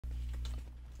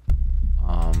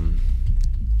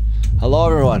Hello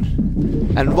everyone,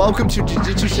 and welcome to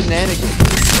Jujutsu Shenanigans.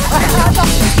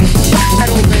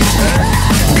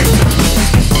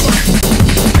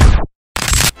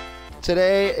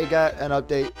 Today it got an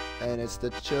update, and it's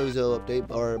the CHOSO update,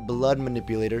 or blood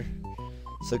manipulator.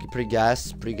 It's looking pretty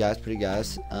gas, pretty gas.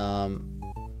 Look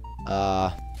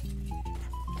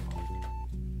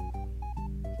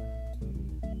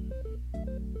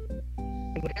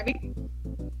at me.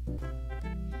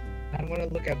 I don't want to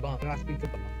look at Bum. I speak to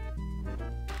Bum.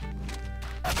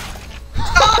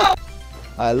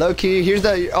 Low key, here's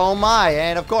the, oh my,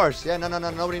 and of course, yeah, no,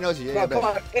 nobody knows you. Yeah, Bro, come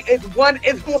on, it's one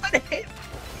hit.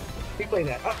 Replay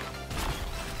that. Oh.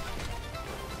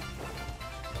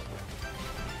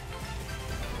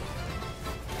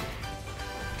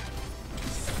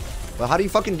 But how do you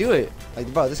fucking do it?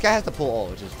 Like, bro, this guy has to pull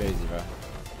ult, which is crazy, bro.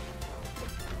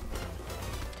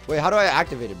 Wait, how do I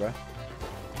activate it, bro?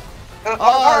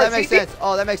 Oh, that makes sense.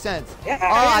 Oh, that makes sense. Yeah, oh,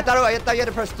 yeah. I thought you had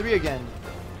to press 3 again.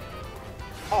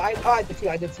 Oh, I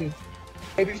did too.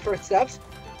 Maybe first steps.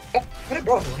 What did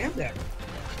bro land there?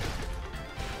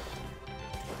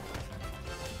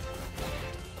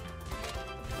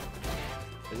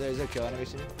 Is there a kill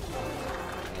animation?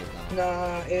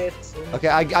 Nah, it's. Okay,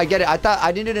 I get it. I thought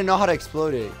I didn't know how to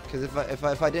explode it, because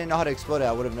if I didn't know how to explode it,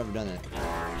 I would have never done it.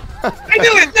 I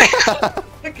knew it.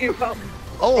 Thank you, bro.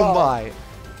 Oh bro. my.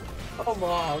 Oh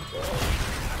my. Bro.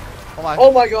 Oh my.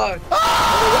 Oh my god.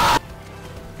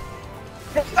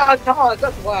 No,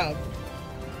 that's wild.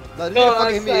 No, no,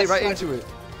 fucking hit me right into it.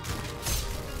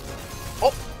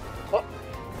 Oh. Oh.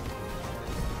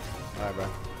 Alright, bro.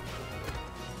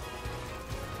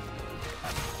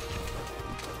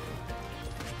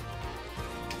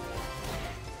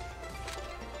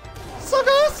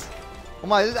 Suckers! Oh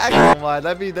my, this is actually, oh my,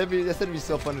 that's gonna be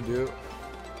so fun to do.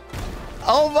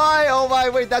 Oh my,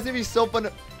 wait, that's gonna be so fun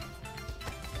to...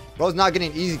 Bro's not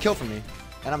getting an easy kill from me.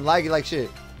 And I'm lagging like shit.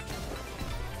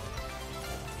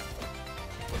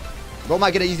 Bro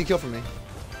might get an easy kill from me.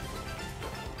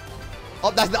 Oh,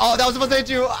 that was supposed to hit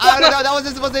you. I don't know, that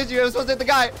wasn't supposed to hit you. It was supposed to hit the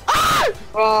guy. Ah!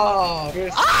 Oh, you're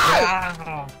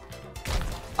ah!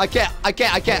 I can't.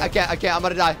 I'm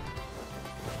gonna die.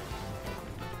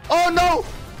 Oh no!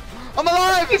 I'm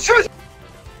alive!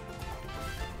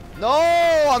 No,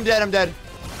 I'm dead.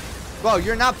 Bro,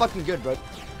 you're not fucking good, bro.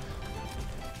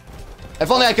 If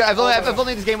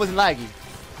only this game wasn't laggy.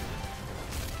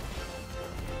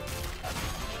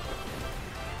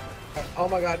 Oh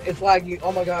my god, it's laggy.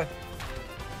 Oh my god.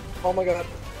 Oh my god.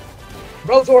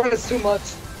 Bro's aura is too much.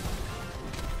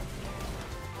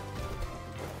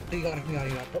 You got it.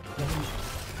 Oh,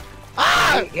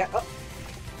 Ah! yeah. Oh.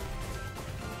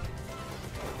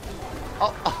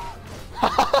 Oh.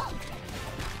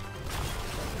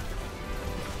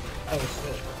 Oh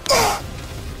shit.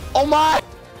 Oh my!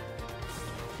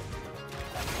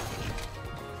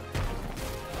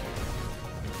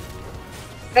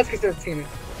 That's considered teaming.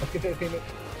 That's considered teaming.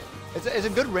 It's a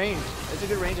good range. It's a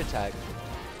good range attack.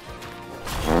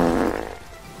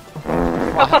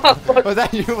 Was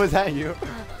that you?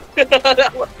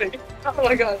 That was me. Oh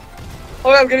my god.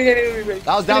 Oh, I'm getting any range.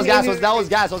 That was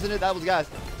gas, wasn't it? That was gas.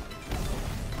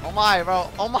 Oh my, bro.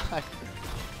 Oh my.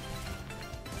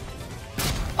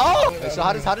 Oh! Wait, so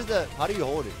how do you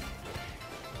hold it?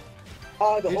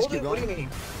 The You hold it? What do you mean?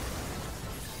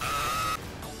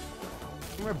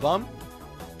 Come here, bum.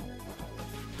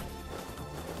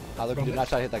 I look, did not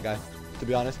try to hit that guy, to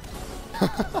be honest.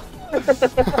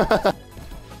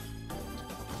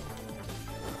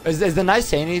 Is the knife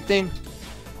saying anything?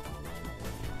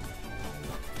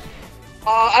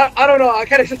 I don't know. I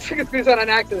kind of just took a screenshot on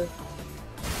accident.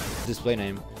 Display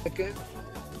name. Okay.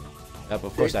 Yep,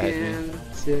 of course that hit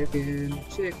me.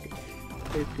 Chicken.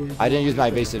 I didn't use my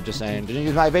evasive, just saying.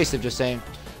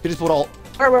 You just pulled all.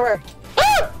 Where?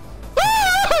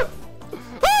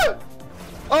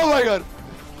 Oh my god.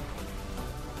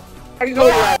 How do you know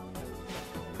that?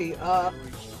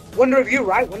 One review,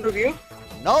 right? One review?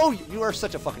 No, you are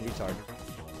such a fucking retard.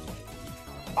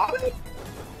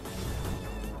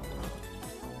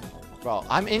 Bro,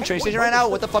 I'm in train station right now.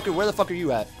 Where the fuck are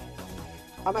you at?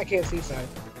 I'm at KFC side.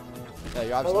 Yeah,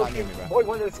 you're obviously not near me, bro. Boy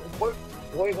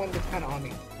one that's kind of on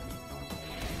me.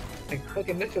 Like,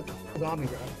 fucking Mitchell is on me,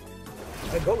 bro.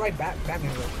 Like, go right back,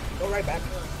 Batman, bro. Go right back.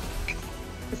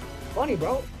 It's funny,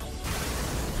 bro.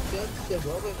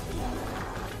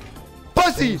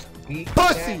 Pussy,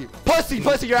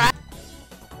 your ass.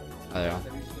 Oh, there you go.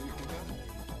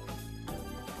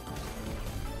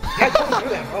 Yeah, don't do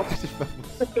that,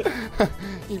 bro.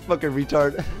 You fucking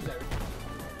retard.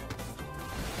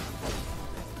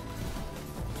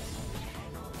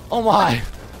 Oh my.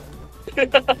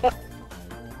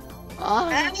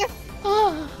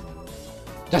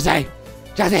 Jesse!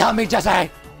 Jesse, help me, Jesse!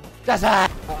 Jesse!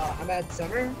 I'm at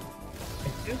summer.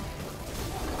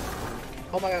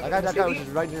 Oh my god. That guy was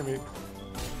just right near me.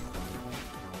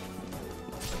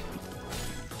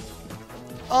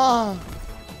 Oh.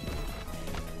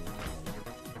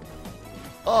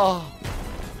 Oh.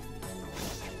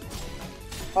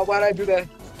 Oh, why'd I do that?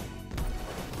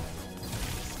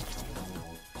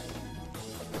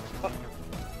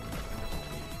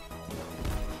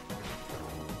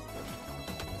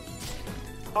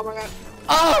 Oh my god.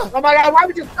 Oh! Oh my god, why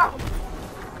would you stop?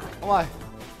 Oh my.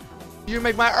 You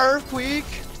make my earthquake.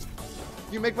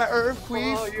 You make my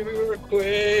earthquake. Oh, you were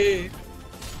quick.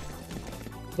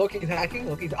 Loki's hacking.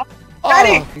 Loki's up. Oh.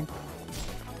 Daddy!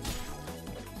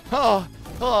 Oh.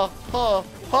 Oh. Oh.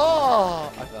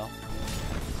 Oh. I fell.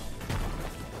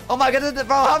 Oh my goodness,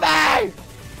 bro, help me!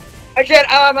 I can't.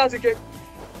 I'm out to kick.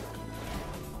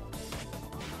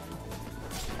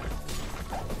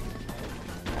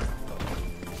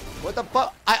 What the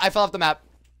fuck? I fell off the map.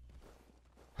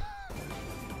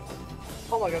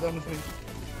 Oh my god, that was me.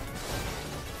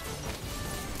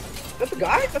 That's the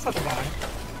guy? That's not the guy.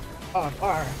 Oh,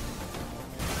 alright.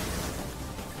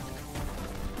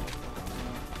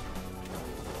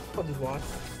 I'll just watch.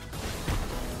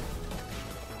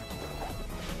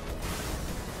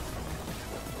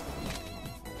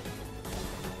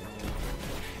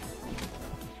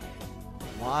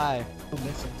 Why? I'm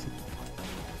missing.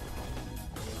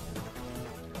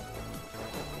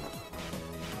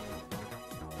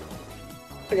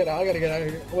 I gotta get out of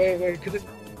here. Wait, could this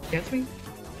against me?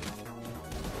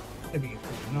 Maybe.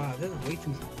 Nah, this is way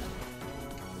too.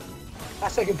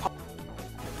 Last second pop.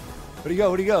 Where'd he go?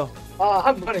 Where'd he go?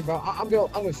 I'm running, bro. I'm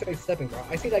gonna stay stepping, bro.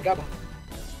 I see that guy.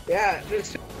 Yeah,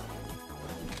 there's.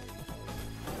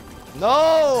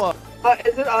 No!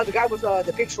 Is it the guy with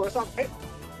the pink shorts on? Right?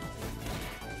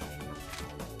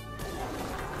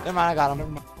 Never mind, I got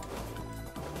him.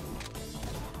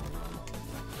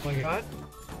 Oh my god.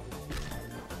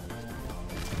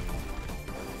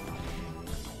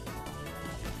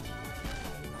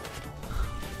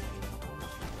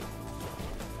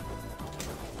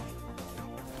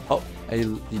 Oh,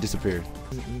 he disappeared.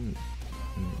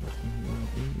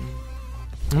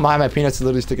 My peanuts are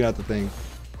literally sticking out the thing.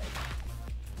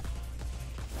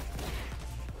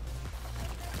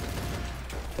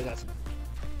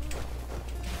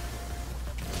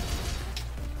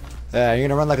 Yeah, you're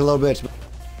gonna run like a little bitch.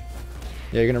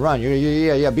 Yeah, you're gonna run.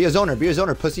 Yeah. Be a zoner. Be a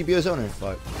zoner. Pussy, be a zoner.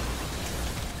 Fuck.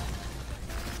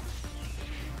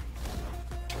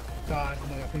 God, oh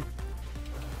my god.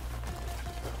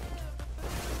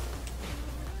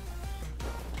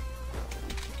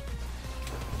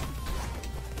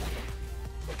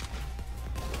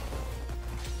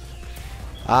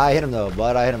 I hit him though,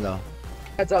 but I hit him though.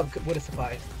 Heads up, what a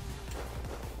surprise.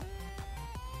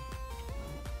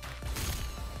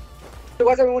 So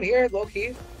why's everyone here, low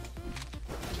key?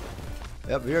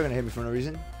 Yep, you're gonna hit me for no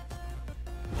reason.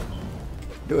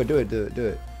 Do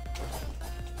it.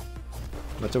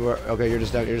 What's over? Okay, you're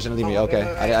just gonna leave me. Okay,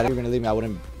 I you were gonna leave me. I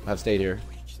wouldn't have stayed here.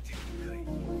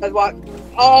 That's what?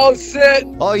 Oh shit!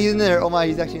 Oh, he's in there. Oh my,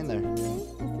 he's actually in there.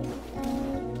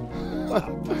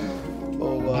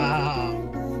 Oh wow.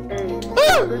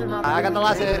 Wow. I got the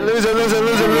last hit.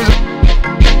 Loser.